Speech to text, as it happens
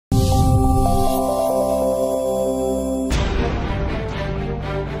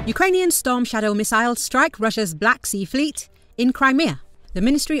Ukrainian Storm Shadow missiles strike Russia's Black Sea Fleet in Crimea. The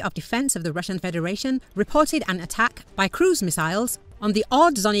Ministry of Defense of the Russian Federation reported an attack by cruise missiles on the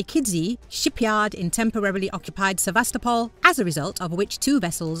Ordzhonikidze shipyard in temporarily occupied Sevastopol, as a result of which 2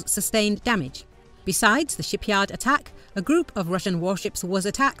 vessels sustained damage. Besides the shipyard attack, a group of Russian warships was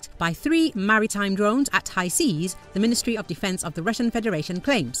attacked by 3 maritime drones at high seas, the Ministry of Defense of the Russian Federation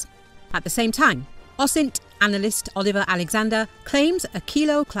claims. At the same time, OSINT analyst Oliver Alexander claims a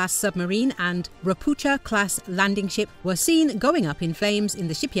Kilo-class submarine and Bucha-class landing ship were seen going up in flames in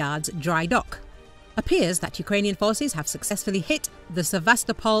the shipyard's dry dock. Appears that Ukrainian forces have successfully hit the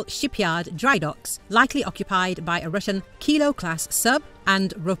Sevastopol shipyard dry docks, likely occupied by a Russian Kilo-class sub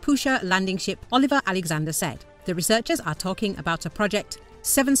and Bucha landing ship, Oliver Alexander said. The researchers are talking about a Project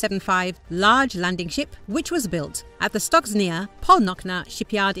 775 large landing ship which was built at the Stocznia Północna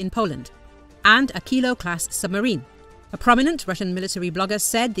shipyard in Poland, and a Kilo-class submarine. A prominent Russian military blogger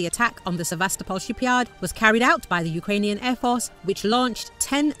said the attack on the Sevastopol shipyard was carried out by the Ukrainian Air Force, which launched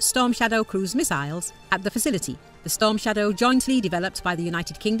 10 Storm Shadow cruise missiles at the facility. The Storm Shadow, jointly developed by the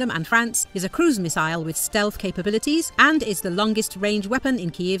United Kingdom and France, is a cruise missile with stealth capabilities and is the longest-range weapon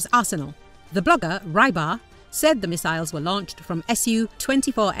in Kyiv's arsenal. The blogger, Rybar, said the missiles were launched from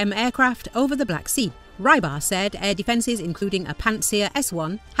Su-24M aircraft over the Black Sea. Rybar said air defences, including a Pantsir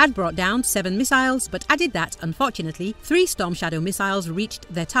S-1, had brought down 7 missiles, but added that, unfortunately, 3 Storm Shadow missiles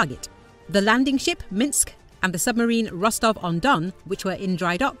reached their target. The landing ship, Minsk, and the submarine Rostov-on-Don, which were in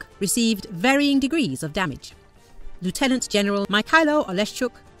dry dock, received varying degrees of damage. Lieutenant General Mikhailo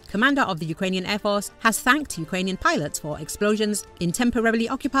Oleshchuk, commander of the Ukrainian Air Force, has thanked Ukrainian pilots for explosions in temporarily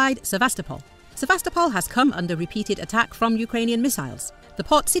occupied Sevastopol. Sevastopol has come under repeated attack from Ukrainian missiles. The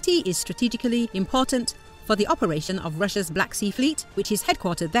port city is strategically important for the operation of Russia's Black Sea Fleet, which is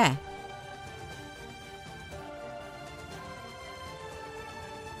headquartered there.